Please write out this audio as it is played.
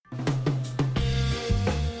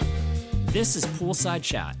This is Poolside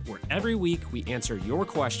Chat, where every week we answer your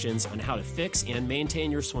questions on how to fix and maintain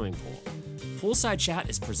your swimming pool. Poolside Chat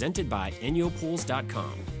is presented by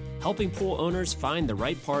EnyoPools.com, helping pool owners find the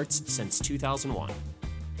right parts since 2001.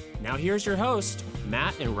 Now here's your host,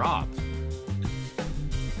 Matt and Rob.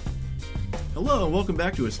 Hello, and welcome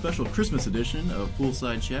back to a special Christmas edition of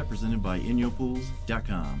Poolside Chat presented by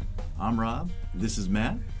EnyoPools.com. I'm Rob. This is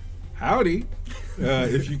Matt. Howdy.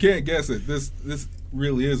 If you can't guess it, this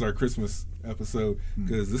really is our Christmas episode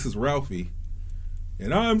because this is Ralphie.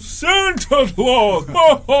 And I'm Santa Claus.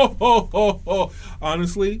 Ho, ho, ho, ho, ho.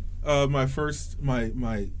 Honestly, my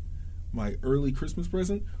early Christmas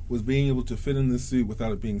present was being able to fit in this suit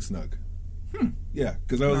without it being snug. Yeah,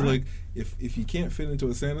 because I was like, if you can't fit into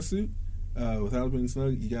a Santa suit without it being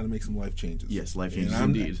snug, you got to make some life changes. Yes, life changes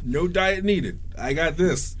indeed. No diet needed. I got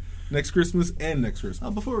this next Christmas and next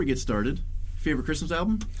Christmas. Before we get started, favorite Christmas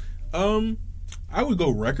album? I would go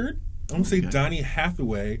record. I'm going to say Donny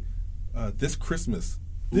Hathaway, This Christmas.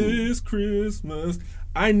 Ooh. This Christmas.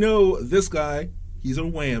 I know this guy. He's a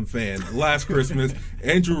Wham fan. Last Christmas,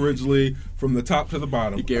 Andrew Ridgeley from the top to the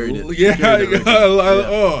bottom. He carried it.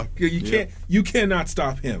 You cannot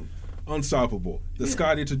stop him. Unstoppable. The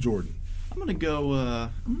Scotty to Jordan. I'm gonna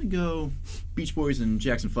go. Beach Boys and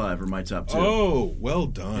Jackson 5 are my top two. Oh, well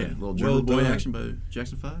done. Yeah, a little German boy action by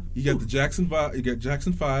Jackson 5. You got the Jackson 5. You got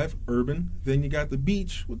Jackson 5, urban. Then you got the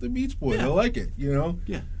beach with the Beach Boys. Yeah. I like it. You know.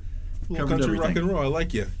 Yeah. A little country rock and roll. I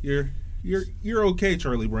like you. You're okay,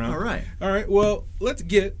 Charlie Brown. All right. Well, let's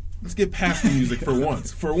get past the music for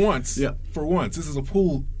once. For once. Yeah. For once. This is a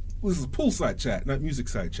poolside chat, not music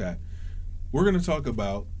side chat. We're going to talk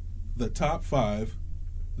about the top 5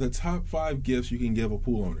 gifts you can give a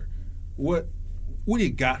pool owner. What do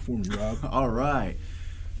you got for me, Rob? All right.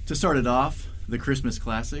 To start it off, the Christmas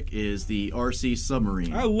classic is the RC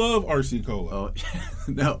Submarine. I love RC Cola. Oh,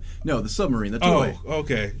 no, the submarine, the toy. Oh,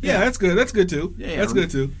 okay. Yeah, that's good. That's good too. Yeah, that's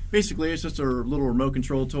good too. Basically, it's just a little remote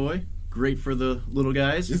control toy. Great for the little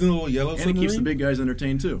guys. Isn't it a little yellow submarine? And it keeps the big guys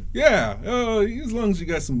entertained too. Yeah. As long as you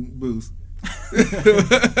got some booze.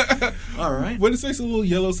 All right. But it's a little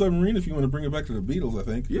yellow submarine if you want to bring it back to the Beatles, I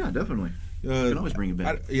think. Yeah, definitely. You can always bring it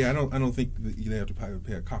back. I don't think that you have to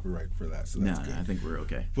pay a copyright for that. So that's good. I think we're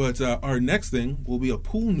okay. But our next thing will be a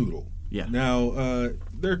pool noodle. Yeah. Now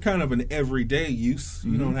they're kind of an everyday use.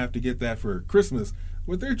 You don't have to get that for Christmas,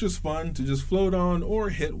 but they're just fun to just float on or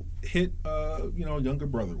hit younger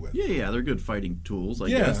brother with. Yeah, they're good fighting tools. I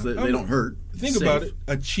guess they don't hurt. Think about it,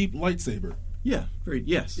 a cheap lightsaber. Yeah,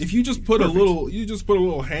 yes. If you just put a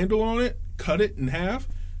little handle on it, cut it in half,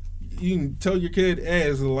 you can tell your kid, "Hey,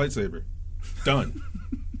 it's a lightsaber." Done.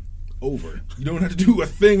 Over. You don't have to do a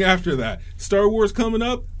thing after that. Star Wars coming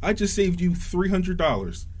up. I just saved you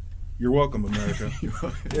 $300. You're welcome, America.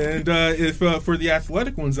 And if for the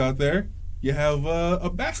athletic ones out there, you have a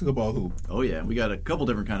basketball hoop. Oh yeah, we got a couple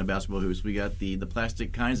different kind of basketball hoops. We got the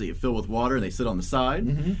plastic kinds that you fill with water and they sit on the side.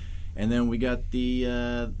 Mm-hmm. And then we got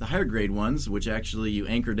the higher grade ones, which actually you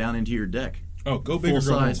anchor down into your deck. Oh, go big or go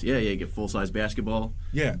full size. home. Yeah, you get full size basketball.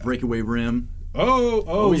 Yeah, breakaway rim.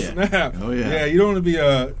 Oh, yeah. Snap! Oh yeah. Yeah, you don't want to be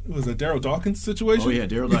a Daryl Dawkins situation. Oh yeah,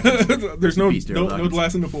 Daryl Dawkins. There's no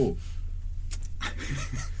glass in the pool.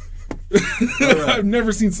 Right. I've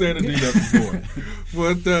never seen Santa do that before.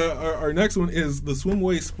 But our next one is the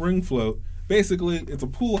Swimway Spring Float. Basically, it's a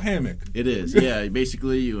pool hammock. It is, yeah.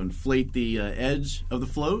 Basically, you inflate the edge of the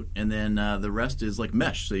float, and then the rest is like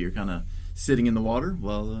mesh, so you're kind of sitting in the water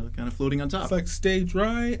while kind of floating on top. It's like stay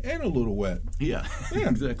dry and a little wet. Yeah,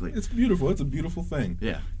 exactly. It's beautiful. It's a beautiful thing.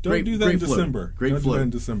 Yeah. Don't do that in December. Great Don't float. do that in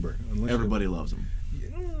December. Everybody loves them.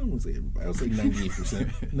 I won't say everybody. I'll say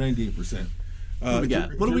 98%.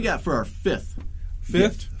 98%. What do we got for our fifth?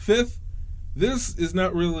 Fifth. This is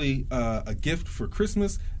not really a gift for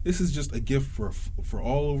Christmas. This is just a gift for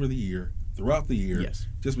all over the year, throughout the year. Yes.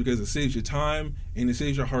 Just because it saves you time and it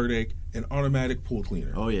saves you heartache. An automatic pool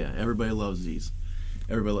cleaner. Oh yeah, everybody loves these.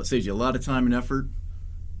 It saves you a lot of time and effort.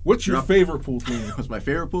 What's your favorite pool cleaner? What's my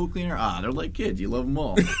favorite pool cleaner? They're like kids. You love them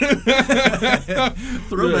all.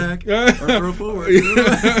 Throw back or throw forward.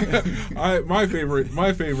 My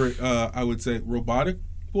favorite. I would say robotic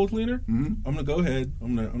pool cleaner. Mm-hmm. I'm gonna go ahead.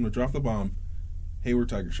 I'm gonna drop the bomb. Hayward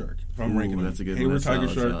Tiger Shark. If I'm ranking them, that's a good Hayward one. Tiger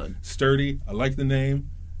Shark, solid. Sturdy. I like the name.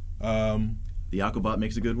 The Aquabot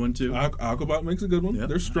makes a good one too. Aquabot makes a good one. Yep.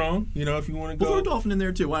 They're strong. If you want to go. We'll throw a dolphin in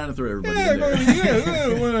there too. Why not throw everybody in there?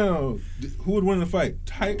 Who would win the fight?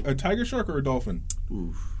 A tiger shark or a dolphin?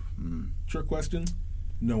 Oof. Trick question.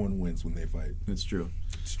 No one wins when they fight. It's true.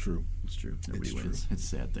 It's true. It's true. Nobody wins. It's a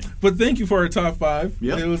sad thing. But thank you for our top 5.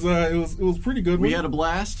 Yep. It was pretty good. We had a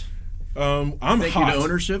blast. I'm Thank hot. you to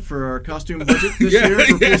ownership for our costume budget this year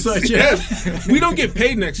for Poolside Chat. Yes. We don't get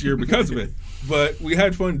paid next year because of it, but we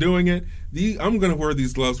had fun doing it. I'm going to wear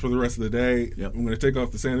these gloves for the rest of the day. Yep. I'm going to take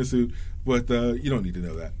off the Santa suit, but you don't need to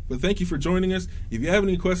know that. But thank you for joining us. If you have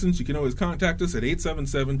any questions, you can always contact us at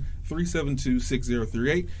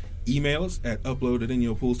 877-372-6038. Email us at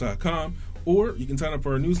upload@nyopools.com, or you can sign up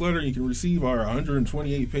for our newsletter and you can receive our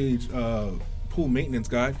 128-page pool maintenance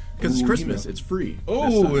guide. Because it's Ooh, Christmas. email. It's free.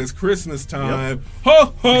 Oh, it's Christmas time.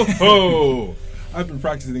 Ho, ho, ho. I've been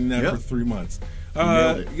practicing that Yep. for 3 months.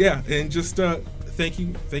 nailed it. Yeah, and just thank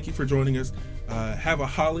you for joining us. Have a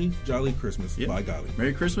holly jolly Christmas. Yep. By golly.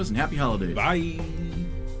 Merry Christmas and Happy Holidays. Bye.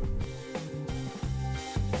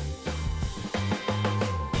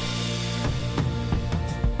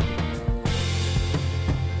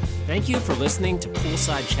 Thank you for listening to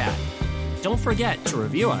Poolside Chat. Don't forget to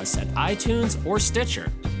review us at iTunes or Stitcher,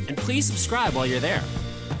 and please subscribe while you're there.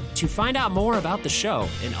 To find out more about the show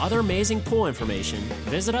and other amazing pool information,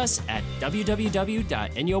 visit us at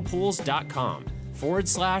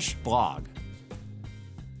www.nyopools.com/blog.